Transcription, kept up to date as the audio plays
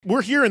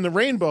We're here in the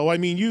Rainbow. I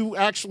mean, you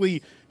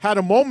actually had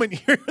a moment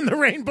here in the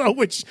Rainbow,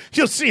 which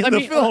you'll see in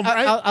the film,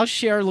 right? I'll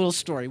share a little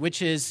story,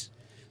 which is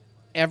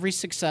every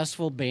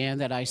successful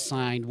band that I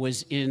signed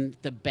was in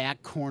the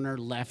back corner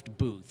left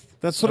booth.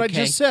 That's what I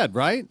just said,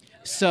 right?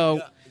 So,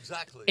 Yeah,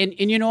 exactly.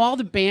 And all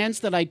the bands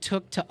that I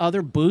took to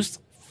other booths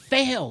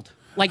failed.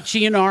 Like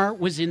GNR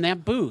was in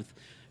that booth.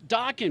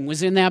 Dokken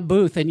was in that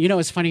booth. And,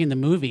 it's funny in the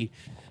movie,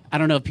 I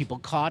don't know if people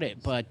caught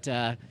it, but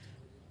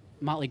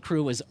Motley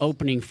Crue was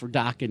opening for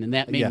Dokken, and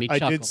that made me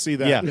chuckle. I did see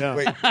that.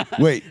 Yeah.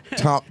 Wait,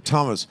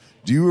 Thomas,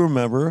 do you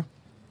remember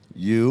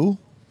you,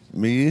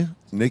 me,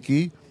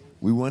 Nikki,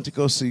 we went to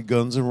go see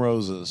Guns N'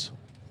 Roses,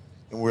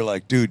 and we're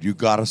like, dude, you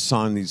got to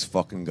sign these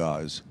fucking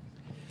guys.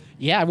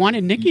 Yeah, I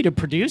wanted Nikki to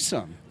produce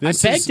them. I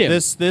begged him.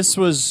 This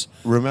was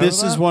Remember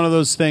this is that? one of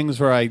those things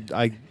where I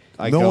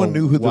No go, one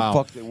knew who the wow.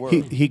 fuck they were.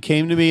 He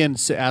came to me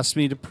and asked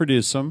me to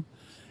produce them,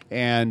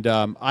 and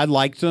I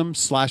liked them.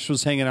 Slash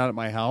was hanging out at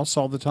my house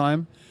all the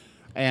time,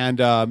 and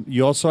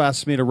you also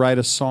asked me to write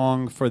a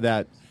song for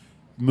that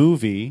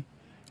movie,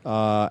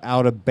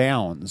 Out of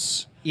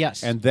Bounds.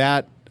 Yes. And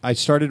that I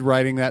started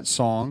writing that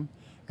song,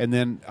 and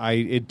then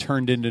it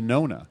turned into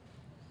Nona,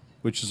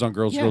 which is on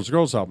Girls, Yeah. Girls,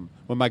 Girls album,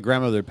 when my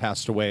grandmother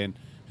passed away and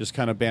just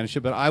kind of banished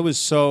it. But I was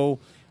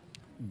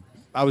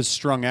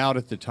strung out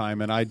at the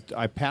time, and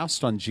I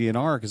passed on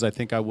GNR because I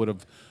think I would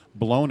have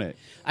blown it.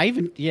 I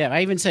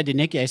even said to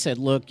Nikki, I said,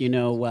 look,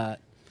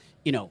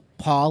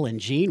 Paul and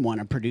Gene want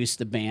to produce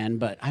the band,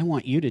 but I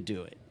want you to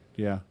do it.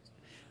 Yeah.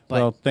 But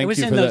well, it thank was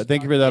you in for those that.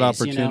 Thank you for dark that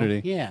days,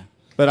 opportunity. Yeah.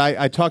 But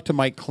I talked to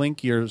Mike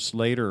Klink years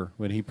later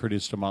when he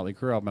produced a Motley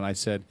Crue album, and I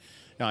said,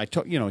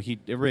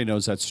 everybody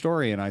knows that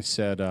story, and I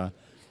said,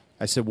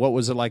 what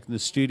was it like in the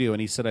studio? And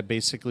he said, I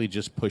basically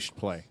just pushed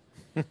play.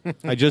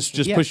 I just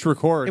pushed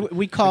record.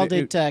 We called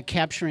it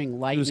capturing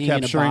lightning. It was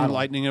capturing in a bottle.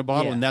 lightning in a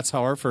bottle, Yeah. and that's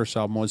how our first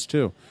album was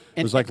too.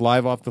 It was like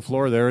live off the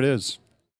floor. There it is.